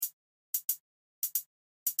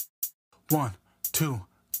1, 2,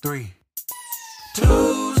 3.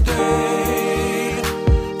 Tuesday,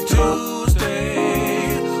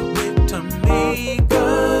 Tuesday with Tamika.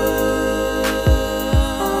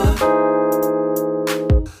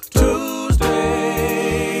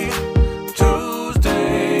 Tuesday,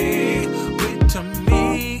 Tuesday with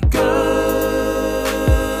Tamika.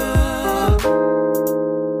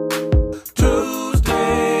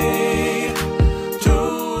 Tuesday,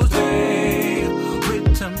 Tuesday with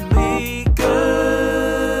Tamika.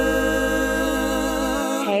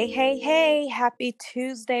 Hey, happy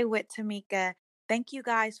Tuesday with Tamika. Thank you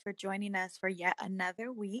guys for joining us for yet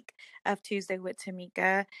another week of Tuesday with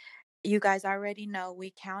Tamika. You guys already know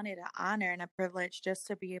we count it an honor and a privilege just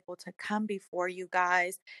to be able to come before you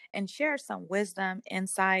guys and share some wisdom,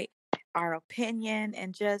 insight, our opinion,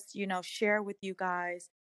 and just, share with you guys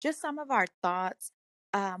just some of our thoughts.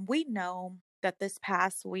 We know that this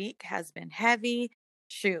past week has been heavy.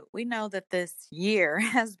 Shoot, we know that this year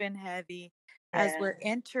has been heavy as Yeah. we're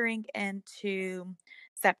entering into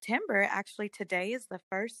September. Actually, today is the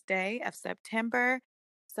first day of September.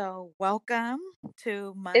 So, welcome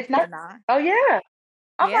to month It's not. 9. Oh yeah.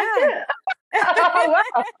 I'm like Yeah. that. Oh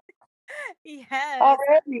wow. Yes,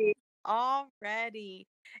 Already. already.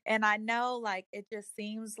 And I know, like, it just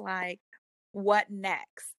seems like what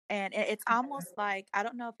next? And it's almost like, I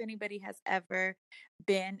don't know if anybody has ever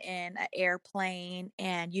been in an airplane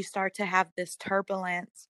and you start to have this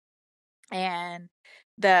turbulence, and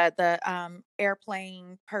the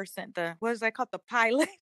airplane person, the what is that called? The pilot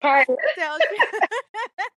Right. tells you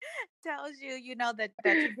tells you, that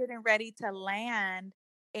you're getting ready to land,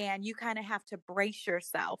 and you kind of have to brace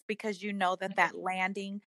yourself because you know that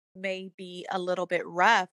landing may be a little bit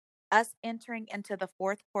rough. Us entering into the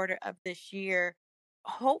fourth quarter of this year,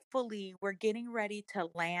 hopefully we're getting ready to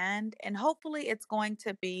land, and hopefully it's going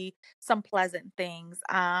to be some pleasant things.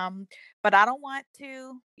 But I don't want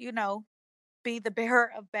to, be the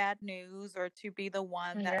bearer of bad news or to be the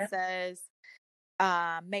one that Yeah. says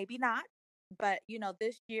maybe not. But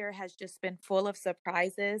this year has just been full of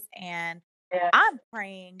surprises, and Yeah. I'm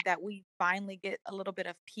praying that we finally get a little bit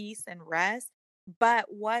of peace and rest.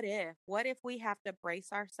 But what if we have to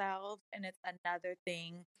brace ourselves and it's another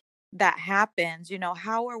thing that happens?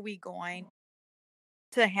 How are we going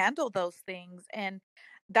to handle those things? And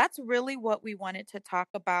that's really what we wanted to talk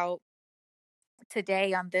about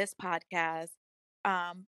today on this podcast.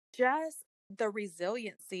 Just the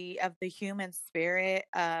resiliency of the human spirit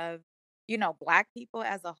of, Black people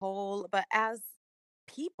as a whole, but as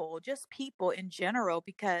people, just people in general,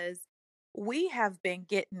 because we have been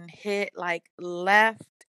getting hit like left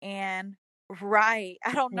and right.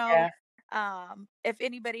 I don't know Yeah. if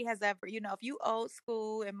anybody has ever, if you old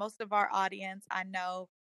school, and most of our audience I know,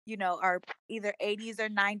 are either 80s or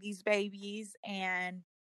 90s babies, and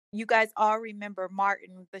you guys all remember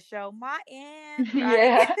Martin, the show Martin, right?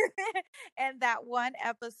 Yeah. And that one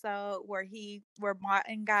episode where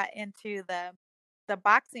Martin got into the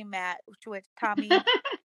boxing match with Tommy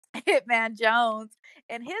Hitman Jones,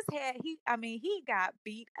 and his head, he got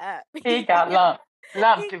beat up. He got lumped.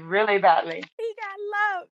 Lumped he really badly. he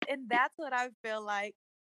got loved. And that's what I feel like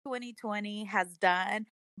 2020 has done.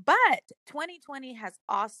 But 2020 has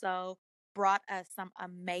also brought us some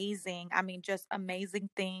amazing, just amazing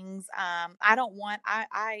things. I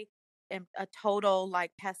am a total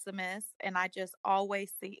like pessimist, and I just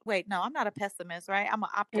always see, wait, no, I'm not a pessimist, right? I'm an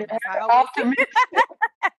Yeah. optimist. I always see Optimistic.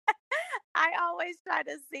 I always try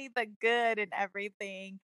to see the good in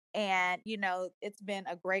everything. And, it's been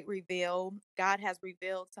a great reveal. God has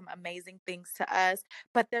revealed some amazing things to us,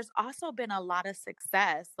 but there's also been a lot of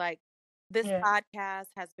success. Like, this Yeah. podcast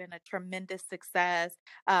has been a tremendous success.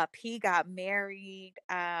 P got married.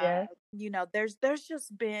 Yeah. There's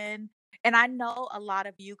just been, and I know a lot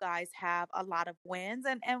of you guys have a lot of wins,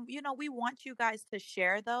 and we want you guys to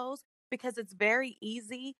share those, because it's very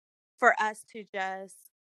easy for us to just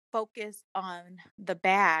focus on the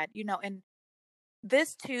bad, and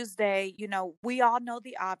this Tuesday, we all know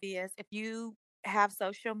the obvious. If you have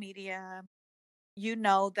social media, you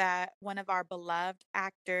know that one of our beloved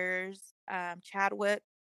actors, Chadwick,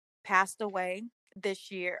 passed away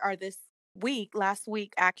this year, or this week, last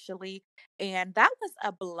week actually. And that was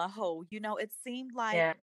a blow. It seemed like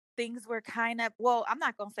Yeah. things were kind of, well, I'm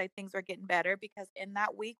not going to say things were getting better, because in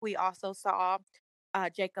that week we also saw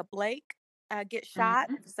Jacob Blake get shot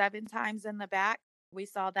Mhm. 7 times in the back. We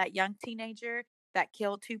saw that young teenager that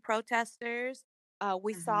killed 2 protesters.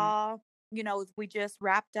 We Mhm. saw, we just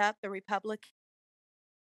wrapped up the Republican.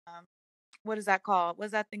 Um, what is that called?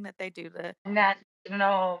 What's that thing that they do? The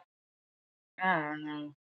National. I don't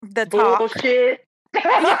know. the talk. Bullshit.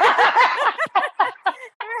 Yeah.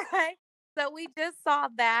 Right. we just saw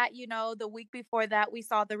that, the week before that, we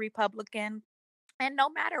saw the Republican. And no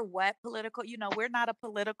matter what political, we're not a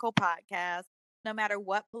political podcast. No matter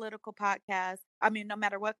what political podcast, I mean, no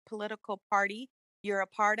matter what political party you're a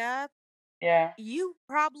part of, Yeah. you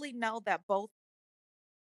probably know that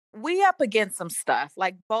we up against some stuff.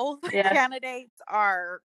 Like both Yeah. candidates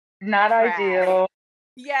are Not trash. ideal.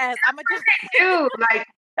 Yes, I'm gonna just Do like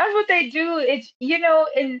that's what they do. It's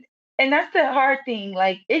and that's the hard thing.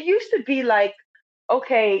 Like it used to be like,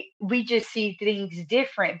 okay, we just see things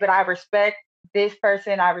different, but I respect this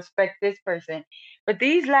person, I respect this person. But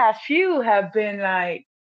these last few have been like,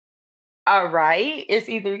 all right, it's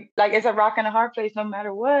either like it's a rock and a hard place no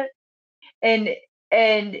matter what. And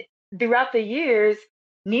and throughout the years,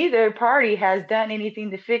 neither party has done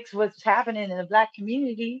anything to fix what's happening in the black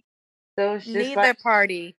community. So it's just like neither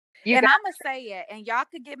party. you And got I'm gonna say it, and y'all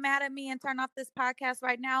could get mad at me and turn off this podcast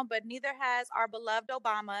right now, but neither has our beloved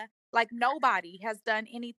Obama. Like nobody has done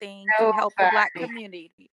anything to help the black nobody.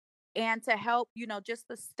 community and to help, just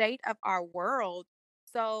the state of our world.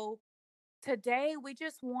 So today we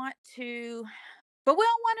just want to, but we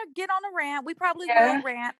don't want to get on a rant. We probably will Yeah.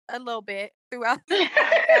 rant a little bit throughout this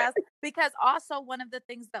podcast because also one of the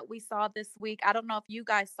things that we saw this week, I don't know if you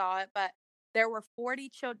guys saw it, but there were 40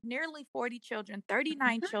 children, nearly 40 children,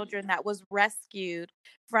 39 children that was rescued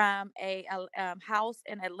from a house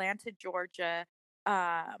in Atlanta, Georgia,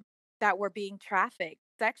 um, that were being trafficked,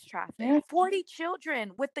 sex trafficked. Yeah. 40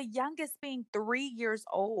 children, with the youngest being 3 years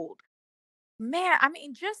old. Man, I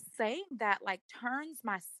mean, just saying that like turns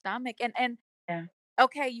my stomach. And Yeah.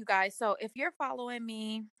 okay, you guys. So if you're following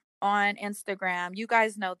me on Instagram, you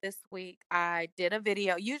guys know this week I did a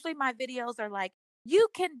video. Usually my videos are like, you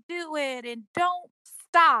can do it and don't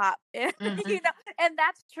stop. And, Hmm. and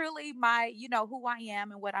that's truly my, who I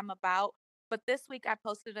am and what I'm about. But this week I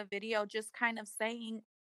posted a video just kind of saying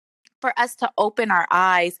for us to open our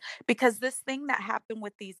eyes, because this thing that happened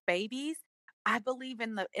with these babies, I believe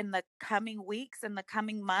in the coming weeks, in the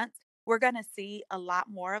coming months, we're going to see a lot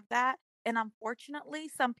more of that. And unfortunately,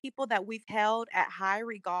 some people that we've held at high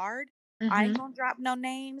regard, I ain't Hmm. going to drop no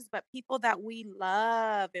names, but people that we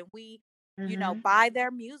love and we, Hmm. buy their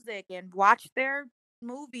music and watch their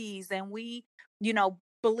movies, and we,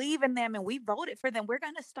 believe in them and we voted for them, we're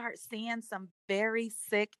going to start seeing some very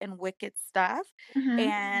sick and wicked stuff. Hmm.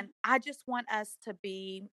 And I just want us to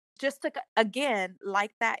be, just to, again,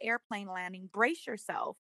 like that airplane landing, brace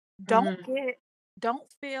yourself. Don't Hmm. get, don't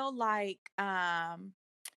feel like,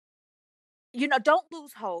 don't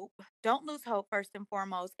lose hope. Don't lose hope first and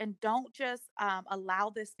foremost, and don't just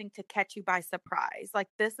allow this thing to catch you by surprise. Like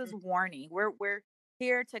this is warning. We're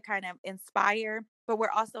here to kind of inspire, but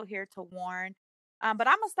we're also here to warn. But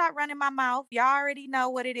I'm gonna stop running my mouth. Y'all already know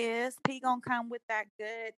what it is. P gonna come with that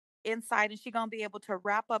good insight, and she gonna be able to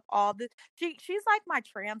wrap up all this. She's like my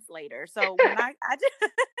translator. So when I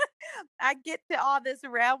just, I get to all this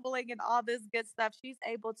rambling and all this good stuff, she's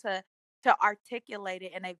able to articulate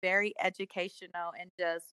it in a very educational and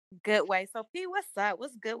just good way. So P, what's up?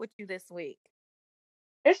 What's good with you this week?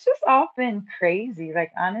 It's just all been crazy.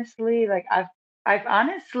 Like honestly, like I've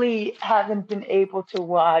honestly haven't been able to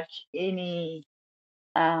watch any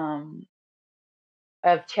um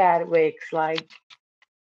of Chadwick's like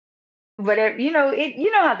whatever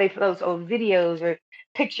how they those old videos or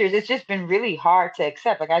pictures. It's just been really hard to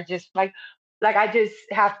accept. Like I just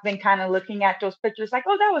have been kind of looking at those pictures like,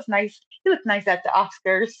 oh, that was nice. He looked nice at the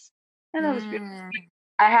Oscars. And that was beautiful. Mm,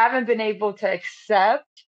 I haven't been able to accept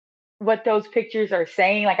what those pictures are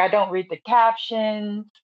saying. Like I don't read the captions.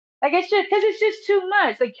 Like it's just because it's just too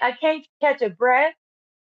much. Like I can't catch a breath.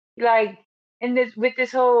 Like in this with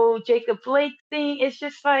this whole Jacob Blake thing, it's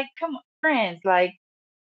just like, come on, friends, like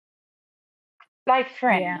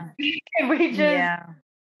friends. yeah. Can we just Yeah.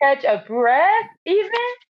 catch a breath even?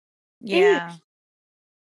 Jeez. Yeah.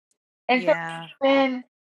 And so Yeah. then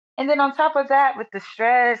and then on top of that, with the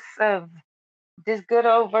stress of this good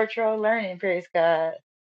old virtual learning, praise God.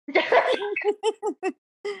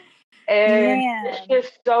 And it's Man.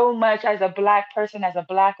 just so much as a black person, as a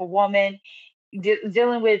black woman,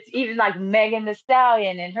 dealing with even like Megan the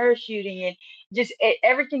Stallion and her shooting, and just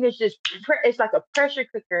everything is just it's like a pressure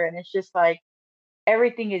cooker, and it's just like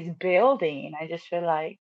everything is building. I just feel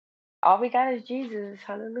like all we got is Jesus.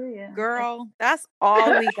 Hallelujah. Girl, that's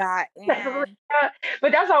all we got. That's all we And got.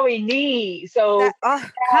 But that's all we need. So that, oh,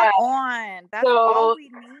 come yeah, on. That's all so we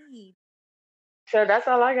need. so that's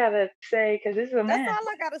all I gotta say because this is a That's mess. all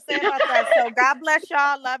I got to say about that. So God bless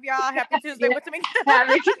y'all. Love y'all. Happy Tuesday Yeah. with me.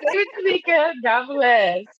 Happy Tamika. God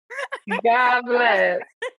bless. God bless.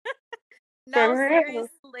 No, For real.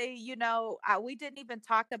 seriously, we didn't even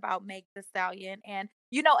talk about Meg the Stallion. And,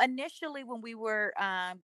 initially when we were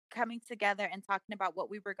coming together and talking about what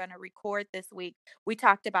we were going to record this week, we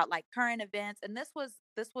talked about like current events. And this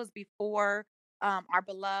was before our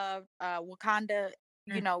beloved Wakanda,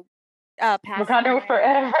 Mm. passed Wakanda away.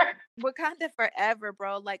 forever. Wakanda forever,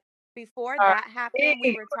 bro. Like before Uh, that happened, we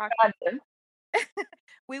big were talking Wakanda.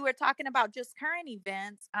 we were talking about just current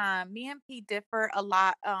events. Me and P differ a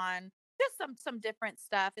lot on just some different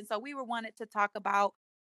stuff, and so we were wanted to talk about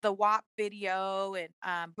the WAP video and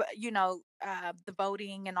but the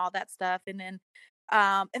voting and all that stuff, and then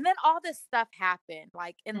all this stuff happened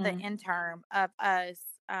like in the Mm. interim of us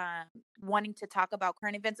wanting to talk about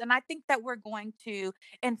current events, and I think that we're going to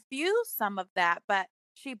infuse some of that, but.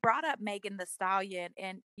 She brought up Megan the Stallion,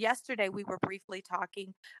 and yesterday we were briefly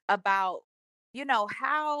talking about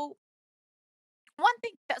how one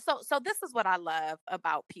thing so this is what I love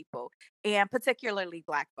about people, and particularly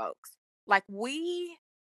black folks. Like we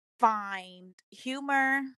find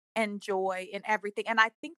humor and joy in everything, and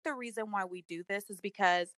I think the reason why we do this is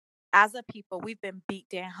because as a people we've been beat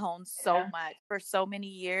down so Yeah. much for so many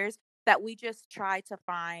years that we just try to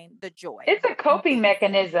find the joy It's a in coping things.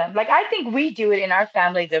 mechanism. Like I think we do it in our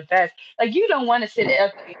family the best. Like you don't want to sit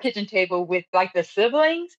at the kitchen table with like the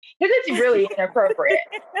siblings because it's really inappropriate.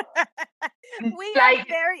 We are Like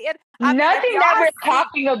I mean, if nothing that y'all we're see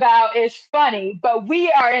talking about is funny, but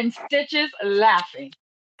we are in stitches laughing.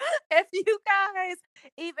 if you guys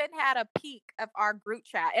even had a peek of our group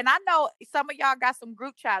chat, and I know some of y'all got some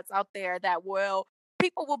group chats out there that will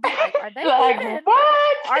people will be like, Like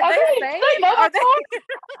what? are Are they they? They saved? know Are that they part?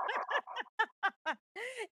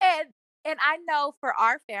 and and I know for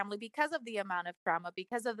our family, because of the amount of trauma,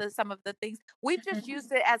 because of the some of the things, we've just Mhm.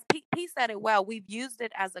 used it as P said it well, we've used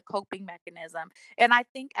it as a coping mechanism. And I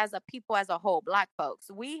think as a people as a whole, black folks,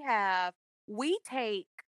 we take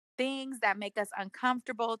things that make us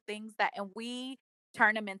uncomfortable, things that and we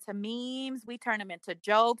turn them into memes, we turn them into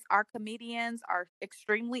jokes. Our comedians are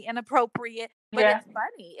extremely inappropriate, but Yeah, it's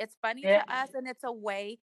funny. It's funny to yeah. us, and it's a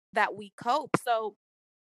way that we cope. So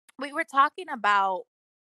we were talking about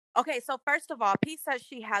okay, so first of all, P says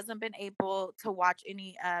she hasn't been able to watch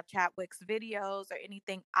any of Chadwick's videos or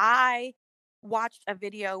anything. I watched a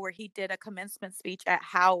video where he did a commencement speech at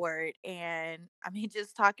Howard, and I mean,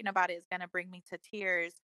 just talking about it is going to bring me to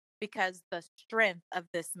tears because the strength of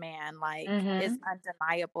this man, like, is Hmm.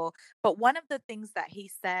 undeniable. But one of the things that he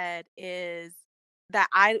said is that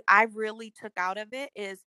I really took out of it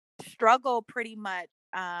is struggle pretty much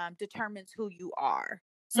determines who you are.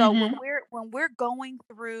 So Hmm. when we're going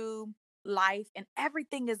through life and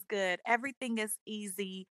everything is good, everything is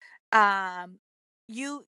easy, um,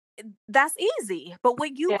 you that's easy. But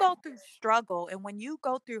when you Yeah. go through struggle and when you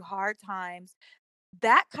go through hard times,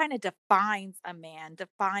 that kind of defines a man,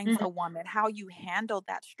 defines Hmm. a woman, how you handle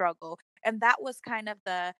that struggle. And that was kind of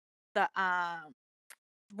the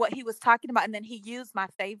what he was talking about. And then he used my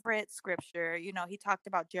favorite scripture. He talked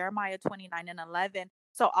about Jeremiah 29 and 11.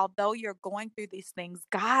 So, although you're going through these things,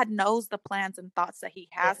 God knows the plans and thoughts that He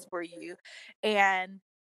Yeah. has for you. And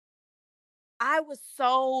I was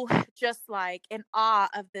so just like in awe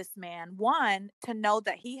of this man. One, to know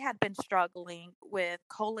that he had been struggling with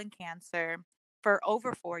colon cancer for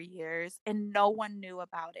over 4 years and no one knew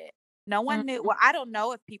about it. No one knew. Mhm. Well, I don't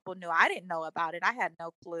know if people knew. I didn't know about it. I had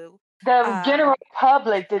no clue. The Um, general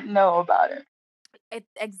public didn't know about it.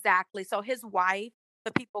 Exactly. So his wife,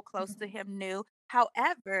 the people close to Mhm. him knew.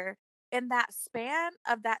 However, in that span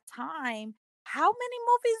of that time, how many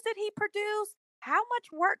movies did he produce? How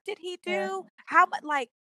much work did he Yeah. do? How much like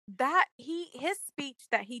that his speech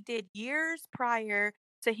that he did years prior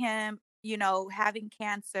to him, having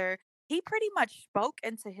cancer, he pretty much spoke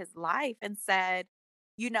into his life and said,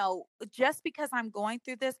 just because I'm going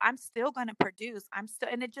through this, I'm still going to produce. I'm still,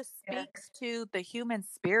 and it just Yeah. speaks to the human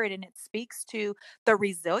spirit and it speaks to the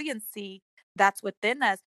resiliency that's within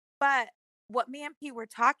us. But what me and P were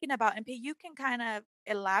talking about, and P, you can kind of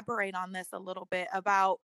elaborate on this a little bit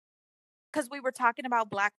about because we were talking about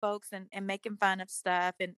black folks and making fun of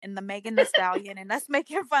stuff and the Megan the Stallion and us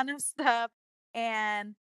making fun of stuff.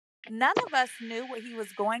 And none of us knew what he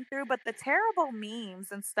was going through, but the terrible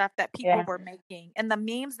memes and stuff that people Yeah. were making and the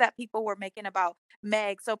memes that people were making about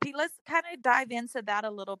Meg. So P, let's kind of dive into that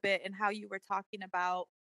a little bit and how you were talking about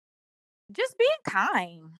just being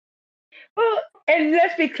kind. Well, and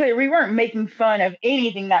let's be clear, we weren't making fun of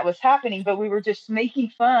anything that was happening, but we were just making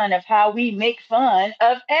fun of how we make fun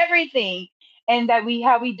of everything and that we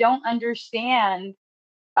how we don't understand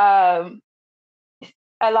um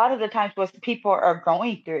a lot of the times what people are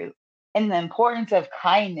going through and the importance of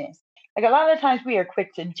kindness. Like a lot of the times we are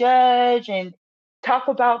quick to judge and talk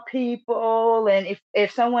about people, and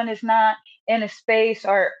if someone is not in a space,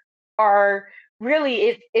 or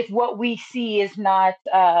really if what we see is not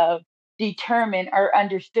determined or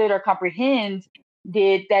understood or comprehend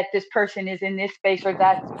did that this person is in this space or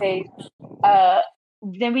that space, uh,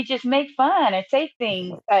 then we just make fun and say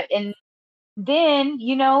things, and then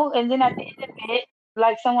and then at the end of it,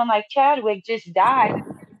 like someone like Chadwick just died.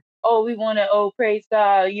 Oh, we want to, oh, praise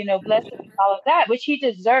God, bless him and all of that, which he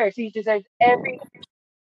deserves. He deserves every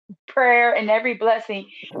prayer and every blessing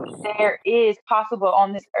there is possible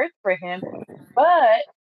on this earth for him. But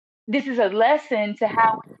this is a lesson to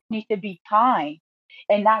how we need to be kind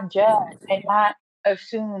and not judge and not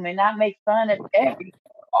assume and not make fun of everything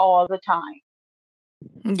all the time.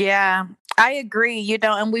 Yeah, I agree.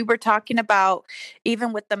 And we were talking about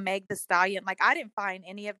even with the Meg the Stallion, like I didn't find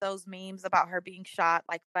any of those memes about her being shot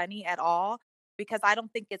like funny at all because I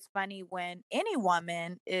don't think it's funny when any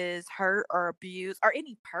woman is hurt or abused or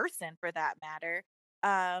any person for that matter.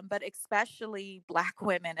 But especially black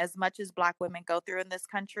women, as much as black women go through in this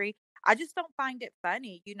country, I just don't find it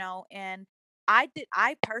funny. And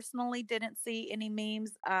I personally didn't see any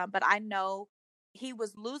memes, but I know he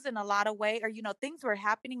was losing a lot of weight, or things were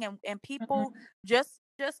happening, and people Mhm. just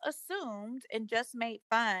assumed and just made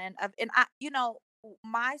fun of. And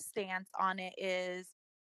my stance on it is,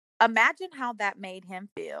 imagine how that made him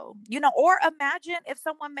feel, or imagine if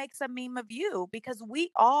someone makes a meme of you, because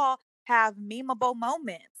we all have memeable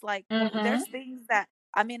moments. Like there's Mhm. things that,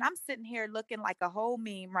 I mean, I'm sitting here looking like a whole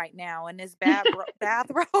meme right now in this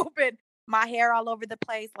bathrobe and my hair all over the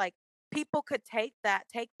place. Like people could take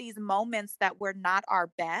these moments that were not our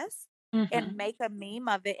best and Mhm. make a meme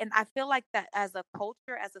of it. And I feel like that as a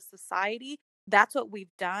culture, as a society, that's what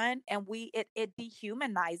we've done. And it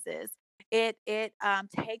dehumanizes, it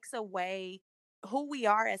takes away who we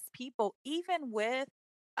are as people, even with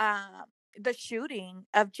um the shooting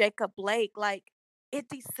of Jacob Blake. Like it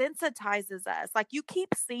desensitizes us. Like you keep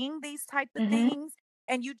seeing these type of Mhm. things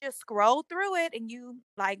and you just scroll through it and you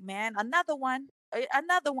like, man, another one, and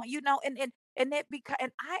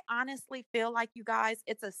and I honestly feel like, you guys,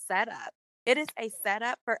 it's a setup. It is a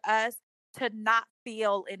setup for us to not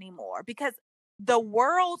feel anymore, because the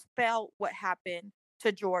world felt what happened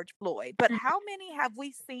to George Floyd. But how many have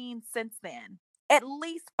we seen since then? At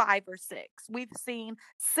least five or six. We've seen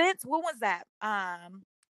since, when was that?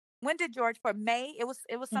 When did George Floyd? May? It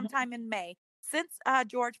was Mhm. sometime in May. Since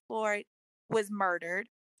George Floyd was murdered,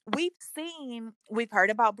 we've heard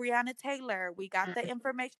about Breonna Taylor. We got the Mhm.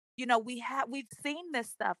 information. We've seen this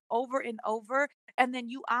stuff over and over, and then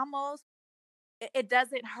you almost, it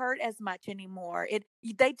doesn't hurt as much anymore.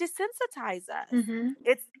 They desensitize us. Mhm.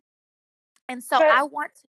 It's and so But I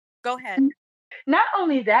want to go ahead. not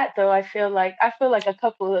only that, though, I feel like a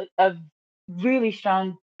couple of really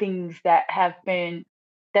strong things that I've been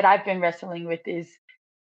wrestling with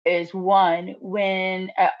is one, when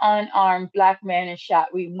an unarmed black man is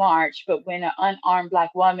shot, we march, but when an unarmed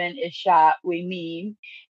black woman is shot, we meme.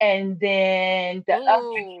 And then the other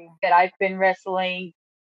Ooh. that I've been wrestling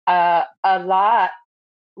a lot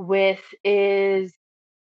with is,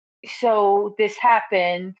 so this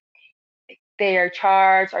happened, they are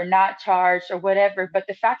charged or not charged or whatever. But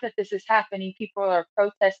the fact that this is happening, people are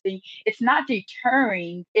protesting, it's not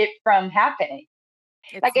deterring it from happening.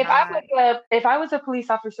 Like It's not. if I was a police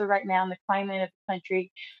officer right now in the climate of the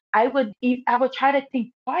country, I would try to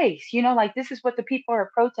think twice. Like this is what the people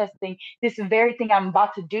are protesting. This is the very thing I'm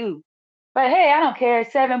about to do. But hey, I don't care.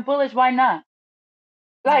 7 bullets, why not?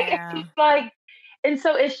 Like it's Yeah. just like, and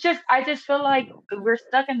so it's just I just feel like we're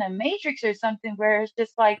stuck in the matrix or something where it's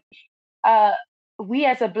just like uh we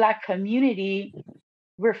as a black community,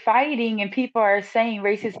 we're fighting and people are saying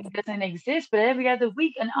racism doesn't exist, but every other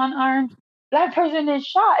week an unarmed black person is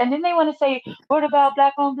shot. And then they want to say, what about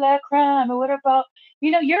black on black crime? Or what about,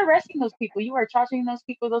 you're arresting those people, you are charging those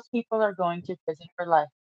people are going to prison for life.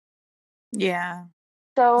 Yeah.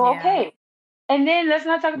 So, Yeah. okay. And then let's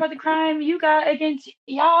not talk about the crime you got against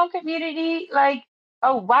y'all community. Like,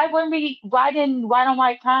 oh, why didn't white on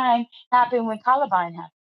white crime happen when Columbine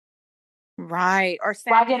happened? Right. Or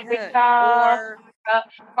Why Sandy didn't we Hook. talk Or uh,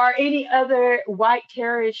 or any other white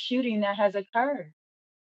terrorist shooting that has occurred?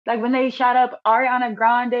 Like when they shot up Ariana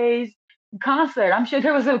Grande's concert, I'm sure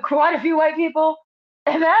there was quite a few white people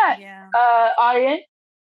in that yeah. audience,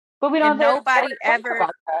 but we And don't ever talk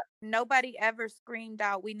about that. nobody ever screamed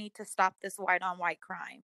out, we need to stop this white on white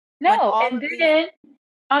crime. When No, all and of these then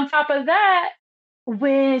on top of that,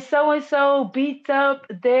 when so and so beats up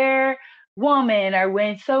their woman, or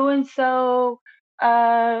when so and so,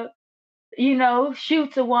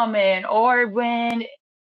 shoots a woman, or when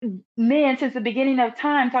men since the beginning of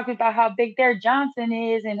time talking about how big their Johnson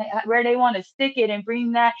is and where they want to stick it and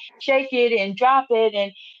bring that, shake it and drop it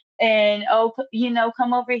and oh,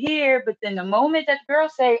 come over here. But then the moment that the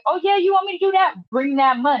girls say, "Oh yeah, you want me to do that?" Bring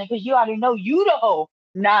that money because you already know you the hoe,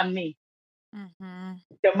 not me. Mm-hmm.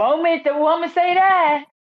 The moment the woman say that,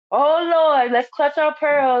 oh Lord, let's clutch our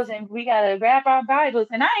pearls and we gotta grab our Bibles.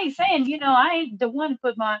 And I ain't saying, I ain't the one to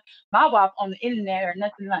put my WAP on the internet or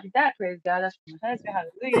nothing like that. Praise God, that's for my husband.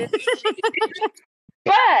 Hallelujah.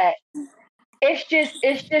 But it's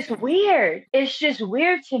just weird. It's just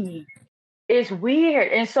weird to me. It's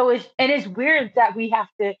weird, and so it's weird that we have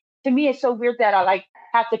to. To me, it's so weird that I like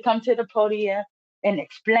have to come to the podium and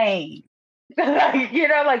explain. Like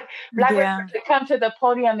like black women Yeah. have to come to the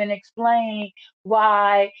podium and explain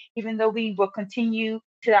why, even though we will continue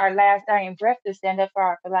to our last dying breath to stand up for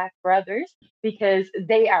our black brothers because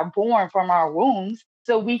they are born from our wombs,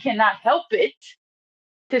 so we cannot help it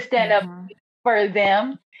to stand up Mm-hmm. for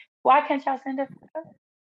them. Why can't y'all stand up for us?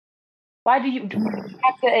 Why do you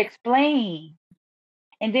have to explain?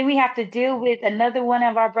 And then we have to deal with another one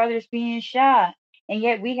of our brothers being shot, and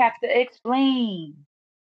yet we have to explain.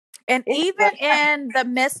 And It's even in the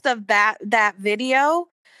midst of that video,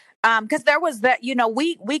 because there was that,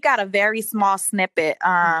 we got a very small snippet.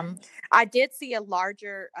 I did see a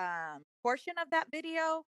larger portion of that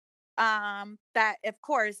video. That of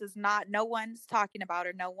course is not, no one's talking about,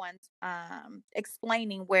 or no one's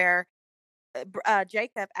explaining where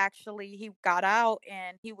Jacob actually, he got out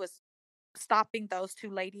and he was stopping those two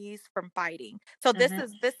ladies from fighting. So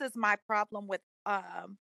Mhm. this is my problem with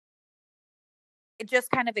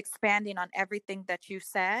just kind of expanding on everything that you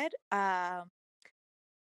said.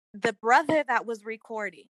 The brother that was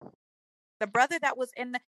recording, the brother that was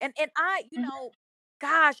in the, and I,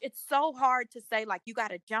 gosh, it's so hard to say, like, you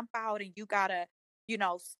got to jump out and you got to,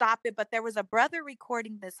 stop it. But there was a brother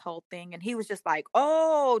recording this whole thing, and he was just like,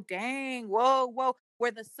 oh, dang, whoa, whoa,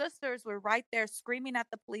 where the sisters were right there screaming at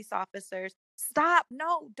the police officers, stop,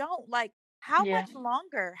 no, don't. Like, Yeah. how much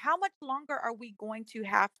longer are we going to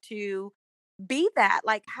have to be that?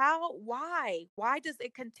 Like, why does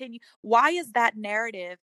it continue? Why is that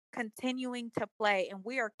narrative continuing to play? And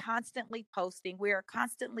we are constantly posting, we are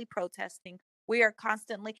constantly protesting, we are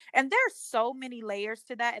constantly, and there's so many layers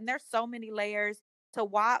to that, and there's so many layers to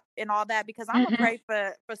WAP and all that, because I'm Mhm. afraid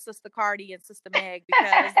for Sister Cardi and Sister Meg,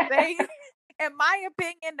 because they in my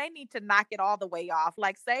opinion, they need to knock it all the way off.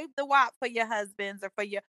 Like, save the WAP for your husbands or for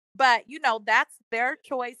your, but that's their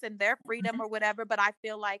choice and their freedom Mhm. or whatever. But I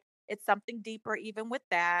feel like it's something deeper even with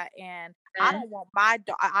that. And I Mhm. don't want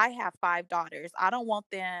I have 5 daughters. I don't want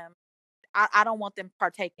them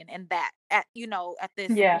partaking in that at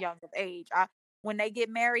this Yeah. young of age. When they get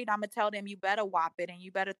married, I'm gonna tell them, you better WAP it and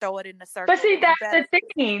you better throw it in the But circle see, and you that's better. the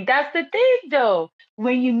thing. That's the thing, though.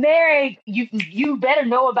 When you marry, you better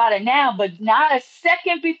know about it now, but not a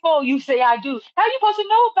second before you say I do. How you supposed to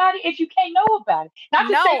know about it if you can't know about it? Not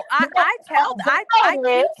to say No, I go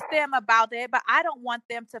ahead. teach them about it, but I don't want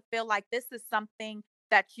them to feel like this is something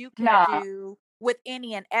that you can Nah. do with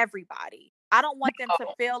any and everybody. I don't want them to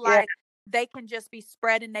feel Yeah. like they can just be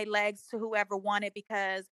spreading their legs to whoever want it,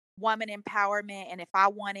 because woman empowerment, and if I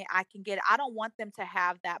want it, I can get it. I don't want them to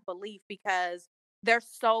have that belief, because there's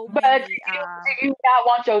so But do many you not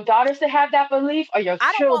want your daughters to have that belief or your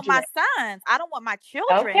I don't want my children? sons, I don't want my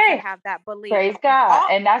children to Okay. have that belief. Praise God. All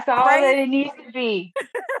And that's all that praise it needs to be. I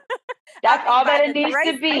That's mean, all that it needs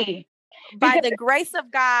to be. by Because the grace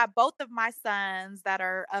of God, both of my sons that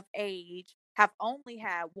are of age have only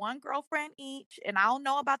had one girlfriend each, and I don't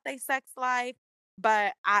know about their sex life,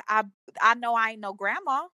 but I know I ain't no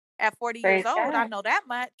grandma at 40 years praise old. I God. know that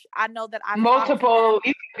much. I know that I've talked to them Multiple,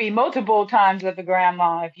 you could be multiple times with a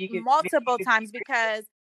grandma if you could. If you multiple could times, because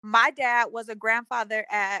my dad was a grandfather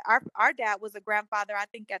at our dad was a grandfather, I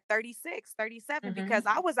think, at 36, 37, Mhm. because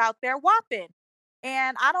I was out there whopping.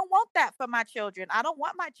 And I don't want that for my children. I don't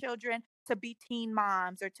want my children to be teen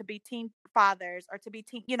moms or to be teen fathers or to be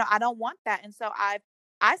teen, I don't want that. And so I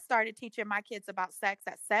started teaching my kids about sex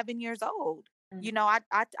at 7 years old. Mhm.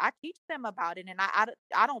 I teach them about it, and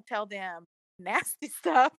I don't tell them nasty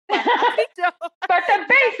stuff, but I teach them, But the you know,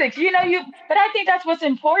 basics, you. But I think that's what's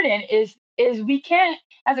important is we can't,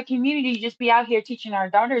 as a community, just be out here teaching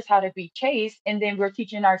our daughters how to be chaste, and then we're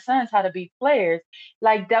teaching our sons how to be players.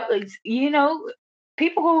 Like that,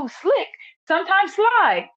 people who slick sometimes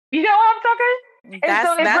slide. You know what I'm talking? And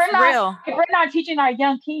so if that's we're not real. if we're not teaching our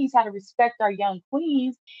young kings how to respect our young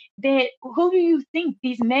queens, then who do you think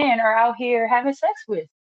these men are out here having sex with?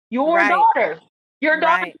 Your Right. daughter. Your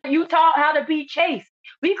daughter Right. you taught how to be chaste.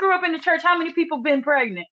 We grew up in the church. How many people been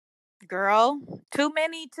pregnant? Girl, too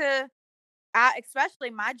many to especially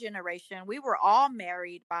my generation, we were all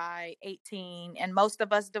married by 18 and most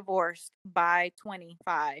of us divorced by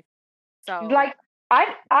 25. So, Like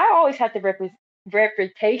I always had the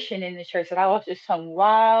reputation in the church that I was just some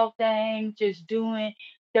wild thing, just doing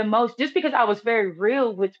the most, just because I was very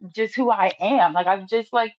real with just who I am. Like I'm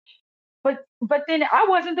just like, but then I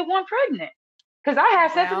wasn't the one pregnant because I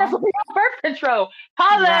had sex enough well, with birth control.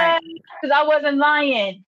 right. Holla, because I wasn't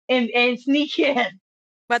lying and sneaking.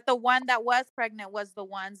 But the one that was pregnant was the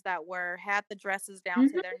ones that had the dresses down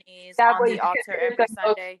to Mhm. their knees That on was the altar the every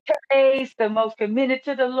most Sunday. chaste, the most committed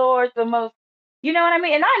to the Lord, the most, you know what I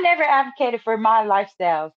mean? And I never advocated for my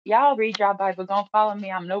lifestyles. Y'all read your Bible, don't follow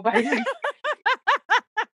me. I'm nobody's.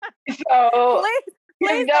 So, Please, you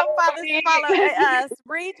please know don't what I follow mean? us.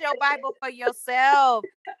 Read your Bible for yourself.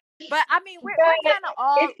 But I mean, we're But kind of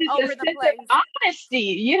all it's just a over the sense place. of honesty.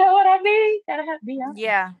 You know what I mean? Gotta have be honest.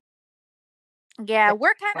 Yeah. Yeah, So,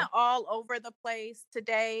 we're kind of all over the place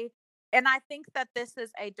today. And I think that this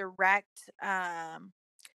is a direct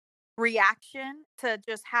reaction to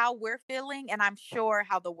just how we're feeling. And I'm sure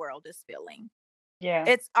how the world is feeling. yeah.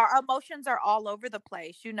 It's our emotions are all over the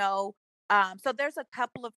place, you know. So there's a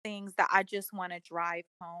couple of things that I just want to drive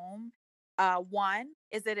home. One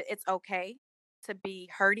is that it's okay to be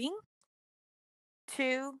hurting.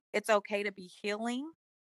 Two, it's okay to be healing.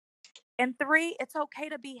 And three, it's okay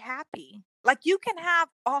to be happy. Like you can have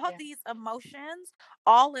all Yeah. these emotions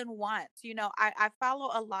all in once. You know, I follow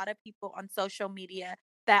a lot of people on social media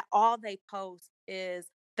that all they post is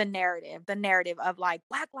the narrative of like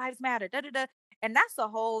Black Lives Matter, da da da. And that's a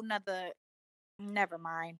whole nother, never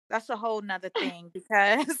mind. That's a whole nother thing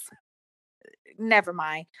because never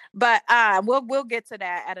mind. But we'll get to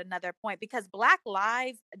that at another point because Black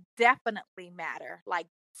lives definitely matter. Like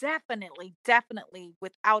definitely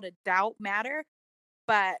without a doubt matter.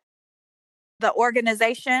 But the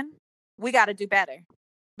organization, we got to do better.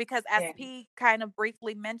 Because as Yeah. P kind of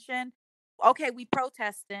briefly mentioned, okay, we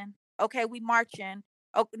protesting, okay, we marching.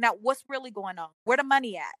 Oh, now what's really going on? Where the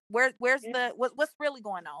money at? Where's Yeah. what's really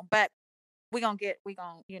going on? But we gonna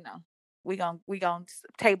we gonna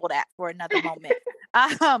table that for another moment.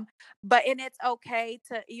 Um, but and it's okay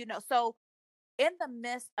to so in the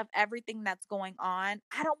midst of everything that's going on,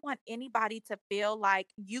 I don't want anybody to feel like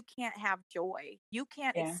you can't have joy. You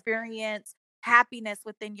can't Yeah. experience happiness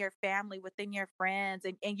within your family, within your friends,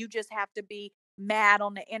 and you just have to be mad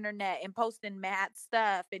on the internet and posting mad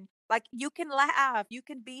stuff. And like you can laugh, you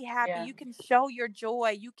can be happy, Yeah. you can show your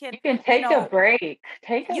joy, you can, You can you take a know, break.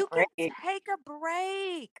 Take a you can break. take a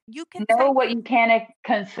break. You can Know take, what you can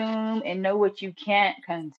consume and know what you can't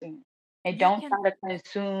consume. And you don't can try to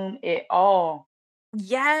consume it all.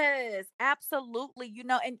 Yes, absolutely.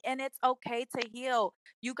 And it's okay to heal.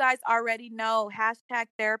 You guys already know hashtag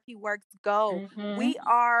therapy works go. Mhm. We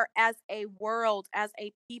are as a world, as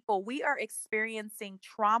a people, we are experiencing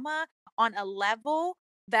trauma on a level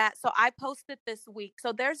that so I posted this week.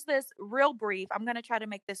 So there's this real brief. I'm gonna try to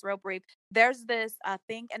make this real brief. There's this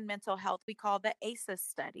thing in mental health we call the ACEs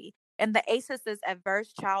study. And the ACEs is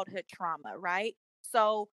adverse childhood trauma, right?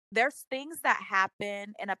 So there's things that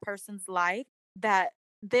happen in a person's life that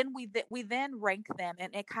then we then rank them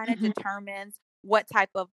and it kind of Mhm. determines what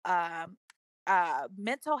type of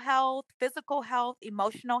mental health, physical health,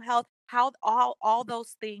 emotional health, how all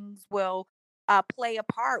those things will play a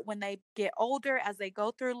part when they get older as they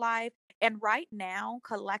go through life. And right now,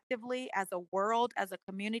 collectively, as a world, as a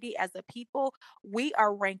community, as a people, we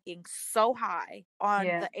are ranking so high on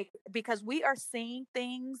Yeah. because we are seeing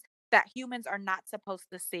things that humans are not supposed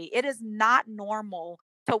to see. It is not normal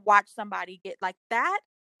to watch somebody get like that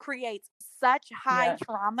creates such high Yeah.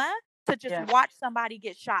 trauma to just Yeah. watch somebody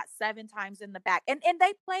get shot 7 times in the back. And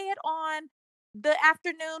they play it on the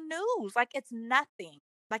afternoon news like it's nothing.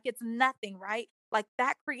 Like it's nothing, right? Like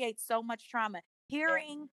that creates so much trauma. Yeah.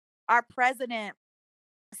 Hearing our president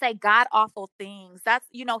say god awful things, that's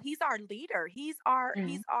he's our leader, he's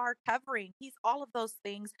Mhm. our covering, he's all of those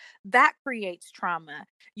things that creates trauma.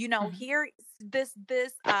 Mhm. Here this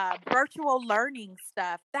virtual learning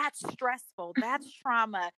stuff, that's stressful, that's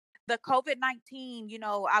trauma. The COVID-19,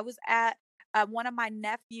 I was at one of my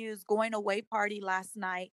nephews going away party last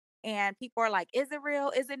night, and people are like, is it real,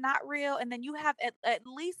 is it not real? And then you have at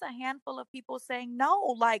least a handful of people saying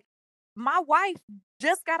no, like my wife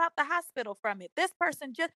just got out the hospital from it. This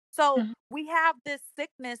person just so Mhm. we have this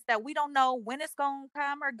sickness that we don't know when it's going to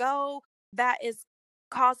come or go that is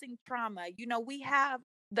causing trauma. We have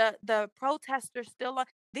the protesters still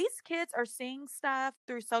these kids are seeing stuff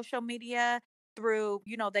through social media, through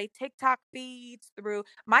they TikTok feeds, through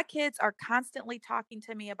my kids are constantly talking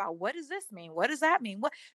to me about what does this mean? What does that mean?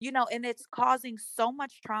 And it's causing so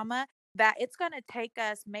much trauma. that it's going to take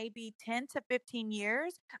us maybe 10 to 15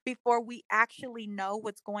 years before we actually know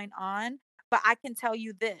what's going on. But I can tell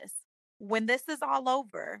you this, when this is all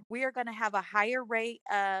over, we are going to have a higher rate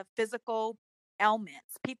of physical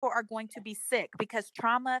ailments. People are going to be sick because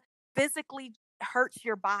trauma physically hurts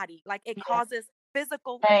your body. Like it Yeah. causes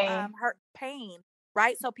physical Pain. hurt, pain,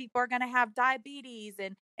 right? So people are going to have diabetes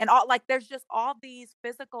and all, like there's just all these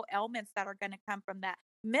physical ailments that are going to come from that.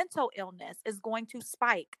 Mental illness is going to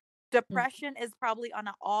spike. Mm. Depression is probably on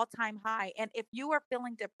an all-time high. And if you are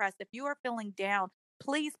feeling depressed, if you are feeling down,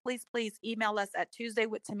 please, please, please email us at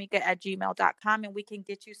tuesdaywithtamika@gmail.com and we can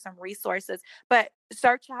get you some resources. But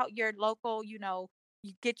search out your local, you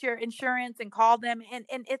get your insurance and call them, and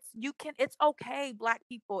it's okay, Black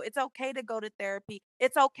people, it's okay to go to therapy,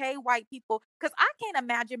 it's okay, white people, because I can't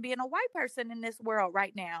imagine being a white person in this world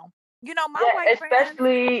right now. My Yeah, white friends.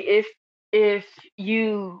 especially if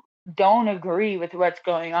you don't agree with what's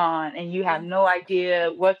going on and you have no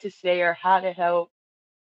idea what to say or how to help.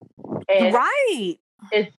 And Right.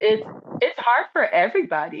 it's hard for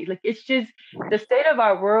everybody. Like it's just the state of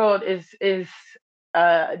our world is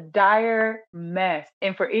a dire mess.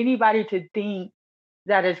 And for anybody to think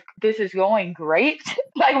that is this is going great,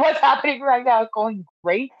 like what's happening right now is going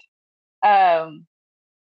great. Um,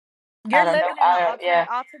 I You're don't know. living in an I don't, yeah.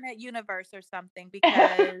 alternate universe or something,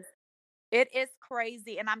 because it is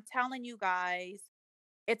crazy. And I'm telling you guys,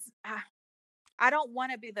 it's I don't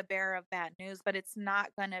want to be the bearer of bad news, but it's not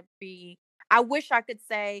going to be. I wish I could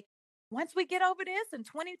say once we get over this in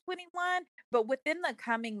 2021, but within the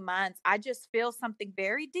coming months, I just feel something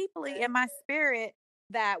very deeply in my spirit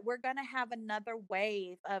that we're going to have another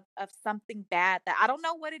wave of something bad that I don't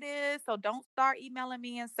know what it is. So don't start emailing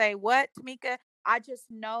me and say, "What, Tamika?" I just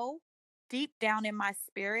know deep down in my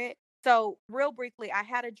spirit. So, real briefly, I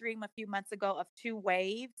had a dream a few months ago of two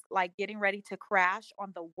waves like getting ready to crash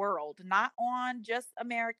on the world, not on just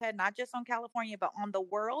America, not just on California, but on the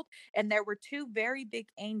world. And there were two very big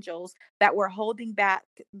angels that were holding back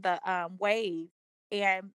the wave.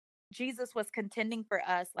 And Jesus was contending for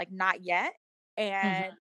us, like, not yet. Mhm.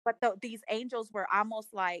 And, but these angels were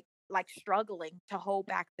almost like struggling to hold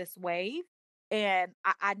back this wave. And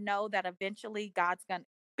I know that eventually God's gonna,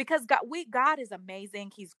 because God is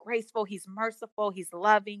amazing. He's graceful, he's merciful, he's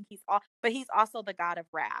loving, but he's also the God of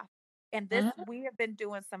wrath. And this Mhm. we have been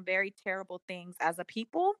doing some very terrible things as a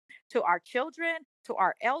people, to our children, to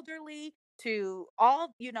our elderly, to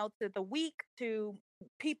all, to the weak, to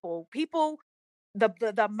people.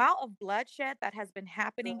 The amount of bloodshed that has been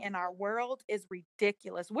happening in our world is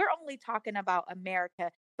ridiculous. We're only talking about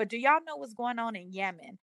America, but do y'all know what's going on in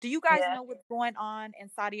Yemen? Do you guys Yeah. know what's going on in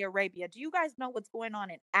Saudi Arabia? Do you guys know what's going on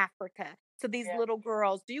in Africa to these Yeah. little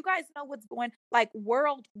girls? Do you guys know what's going, like,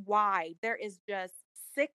 worldwide? There is just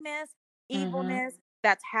sickness, Mhm. evilness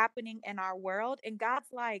that's happening in our world, and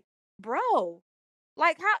God's like, bro,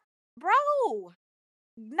 like how, bro,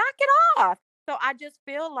 knock it off. So I just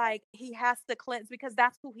feel like he has to cleanse, because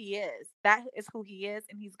that's who he is. That is who he is,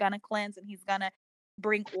 and he's gonna cleanse and he's gonna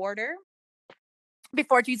bring order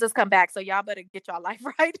before Jesus come back. So y'all better get y'all life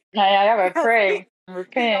right, Now I gotta because pray and he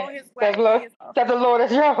repent. on his That way. Lord, He is on that the Lord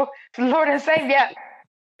is your Lord and Savior.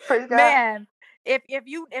 Praise God. man. If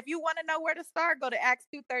you want to know where to start, go to Acts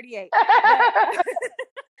 2:38. But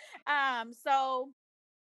so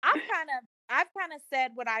I've kind of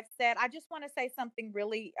said what I've said. I just want to say something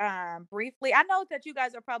really briefly. I know that you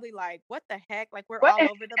guys are probably like, what the heck? Like we're What all is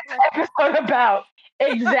over the place. this episode about?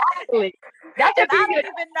 Exactly. That And should I be don't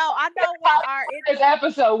even know. I know what our this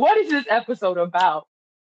episode. What is this episode about?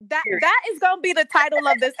 that Period. that is going to be the title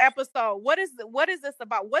of this episode. What is this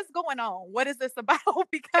about? What's going on? What is this about?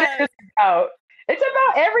 Because About. It's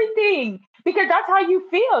about everything because that's how you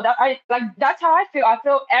feel. That's how I feel. I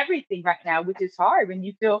feel everything right now, which is hard when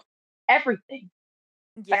you feel everything.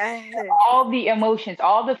 Like yes. all the emotions,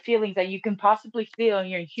 all the feelings that you can possibly feel in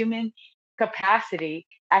your human capacity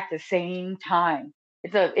at the same time.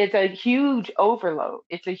 It's a huge overload.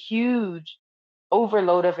 It's a huge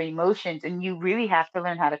overload of emotions, and you really have to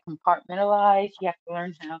learn how to compartmentalize. You have to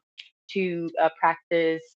learn how to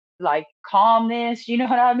practice like calmness. You know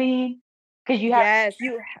what I mean? Because you have Yes,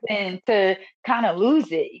 you to kind of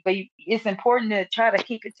lose it, but it's important to try to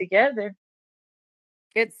keep it together.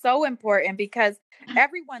 it's so important because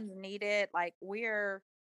everyone's needed. Like we're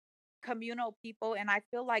communal people, and I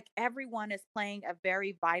feel like everyone is playing a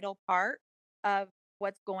very vital part of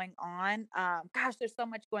what's going on. Gosh, there's so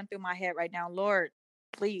much going through my head right now, Lord,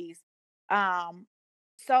 please.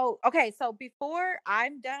 So before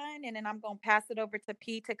I'm done, and then I'm gonna pass it over to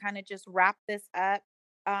P to kind of just wrap this up.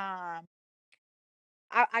 um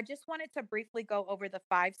I just wanted to briefly go over the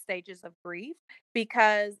 5 stages of grief,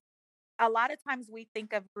 because a lot of times we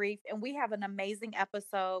think of grief, and we have an amazing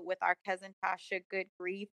episode with our cousin Tasha, Good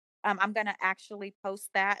Grief. I'm gonna actually post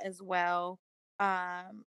that as well,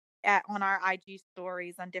 um, on our IG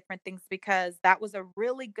stories on different things, because that was a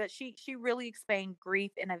really good. She really explained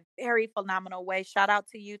grief in a very phenomenal way. Shout out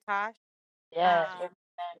to you, Tosh. Yes. Um,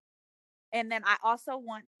 and then I also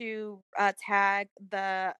want to tag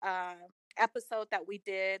the episode that we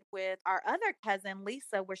did with our other cousin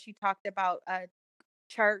Lisa, where she talked about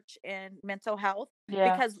church and mental health,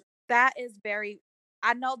 Yeah. because that is very,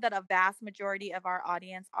 I know that a vast majority of our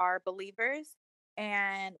audience are believers,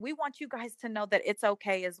 and we want you guys to know that it's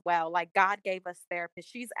okay as well. Like, God gave us therapists.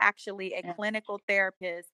 She's actually a Yeah. clinical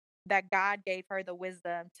therapist, that God gave her the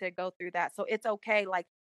wisdom to go through that. So it's okay. Like,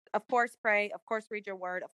 of course pray, of course read your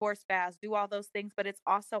word, of course fast, do all those things, but it's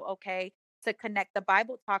also okay to connect. The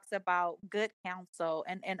Bible talks about good counsel,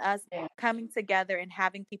 and us Yeah. coming together and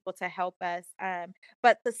having people to help us.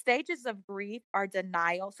 But the stages of grief are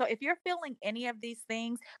denial. So if you're feeling any of these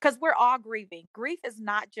things, because we're all grieving, grief is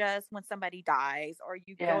not just when somebody dies or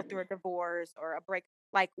you go Yeah. through a divorce or a break.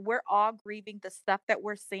 Like, we're all grieving the stuff that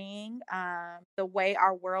we're seeing, the way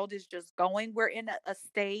our world is just going. We're in a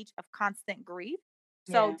stage of constant grief.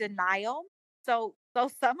 So Yeah. denial. So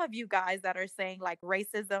some of you guys that are saying like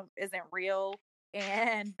racism isn't real,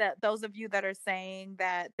 and that those of you that are saying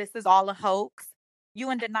that this is all a hoax, you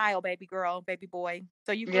in denial, baby girl, baby boy.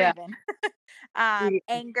 So you Yeah. grieving. Grieving.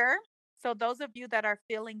 Anger. So those of you that are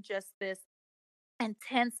feeling just this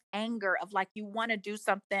intense anger of like, you want to do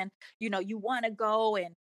something, you want to go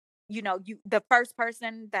and, you, the first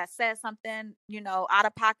person that says something, out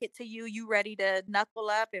of pocket to you, you ready to knuckle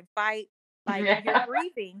up and fight. Like, you're Yeah.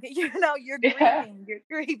 grieving. You're Yeah. grieving, you're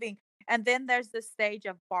grieving. And then there's this stage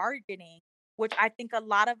of bargaining, which I think a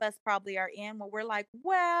lot of us probably are in, where we're like,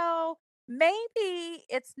 well, maybe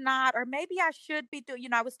it's not, or maybe I should be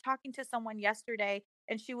doing. I was talking to someone yesterday,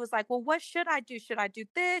 and she was like, well, what should I do? Should I do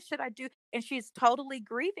this? Should I do? And she's totally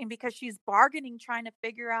grieving because she's bargaining, trying to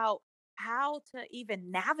figure out how to even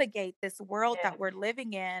navigate this world Yeah. that we're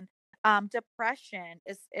living in. Depression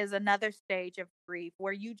is another stage of grief,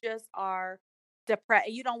 where you just are depressed.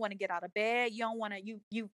 You don't want to get out of bed. You don't want to.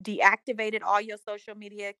 You deactivated all your social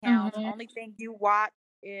media accounts. Hmm. Only thing you watch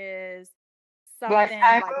is something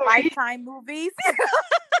Lifetime like movie. Lifetime movies.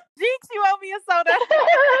 Jinx, you owe me a soda.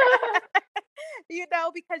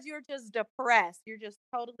 Because you're just depressed. You're just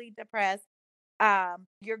totally depressed.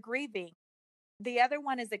 You're grieving. The other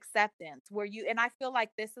one is acceptance, where you, and I feel like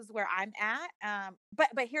this is where I'm at.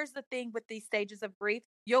 But here's the thing with these stages of grief,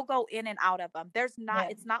 you'll go in and out of them. Yeah.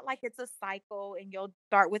 It's not like it's a cycle and you'll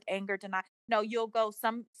start with anger, deny. No, you'll go,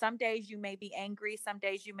 some days you may be angry, some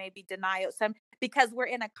days you may be denial, because we're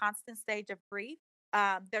in a constant stage of grief.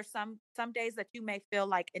 There's some days that you may feel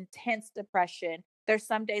like intense depression. There's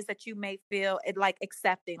some days that you may feel it, like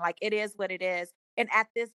accepting, like it is what it is. And at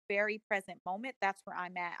this very present moment, that's where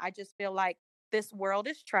I'm at. I just feel like this world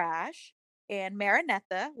is trash, and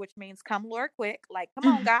Maranatha, which means come Lord quick. Like, come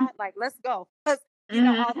on, God, like, let's go. 'Cause, Hmm.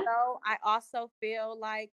 although I also feel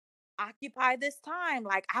like occupy this time,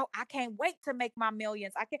 like I can't wait to make my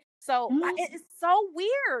millions. I can so I, Hmm. it's so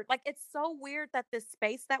weird. Like, it's so weird that this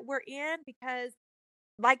space that we're in, because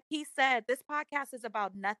like he said, this podcast is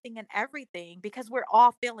about nothing and everything, because we're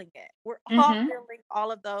all feeling it. We're all Hmm. feeling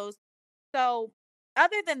all of those. So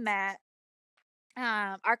other than that,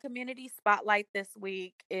 our community spotlight this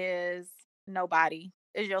week is nobody,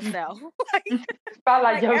 is yourself. like,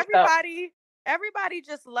 Spotlight like yourself. everybody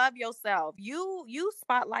just love yourself. You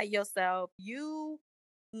spotlight yourself. You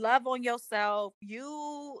love on yourself.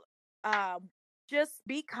 You um just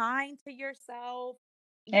be kind to yourself.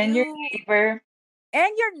 And your You neighbor.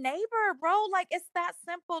 and your neighbor, bro. Like, it's that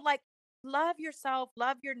simple. Like, love yourself,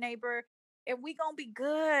 love your neighbor, and we gonna be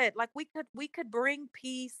good. Like, we could bring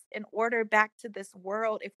peace and order back to this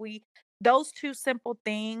world if we, those two simple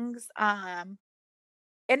things. And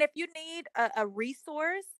if you need a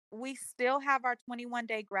resource, we still have our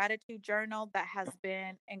 21-day gratitude journal that has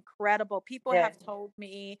been incredible. People Yeah. have told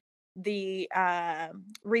me the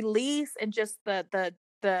release, and just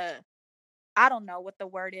the I don't know what the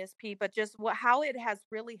word is, P, but just how it has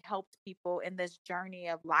really helped people in this journey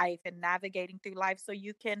of life and navigating through life. So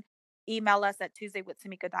you can email us at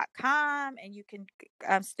tuesdaywithtamika.com, and you can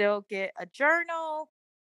still get a journal.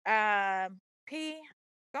 P,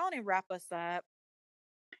 go on and wrap us up.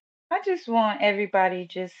 I just want everybody,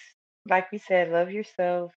 just like we said, love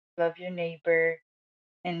yourself, love your neighbor,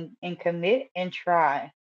 and commit and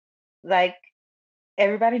try. Like,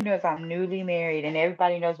 everybody knows I'm newly married, and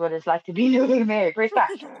everybody knows what it's like to be newly married. Praise God.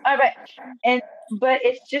 All right. And but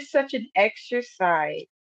it's just such an exercise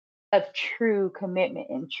of true commitment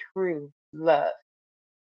and true love.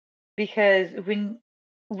 Because when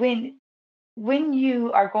when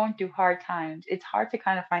you are going through hard times, it's hard to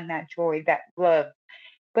kind of find that joy, that love.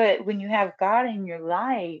 But when you have God in your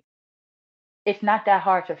life, it's not that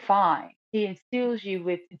hard to find. He instills you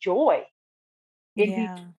with joy, and he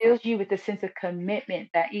Yeah. instills you with a sense of commitment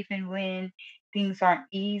that even when things aren't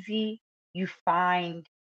easy, you find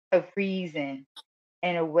a reason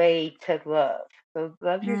and a way to love. So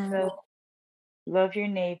love Mm. yourself, love your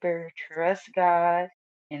neighbor, trust God,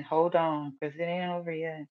 and hold on because it ain't over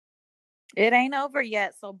yet. It ain't over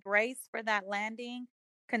yet. So brace for that landing.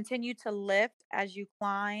 Continue to lift as you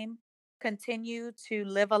climb. Continue to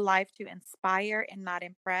live a life to inspire and not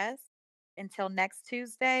impress. Until next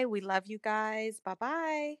Tuesday, we love you guys. Bye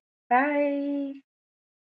bye. Bye.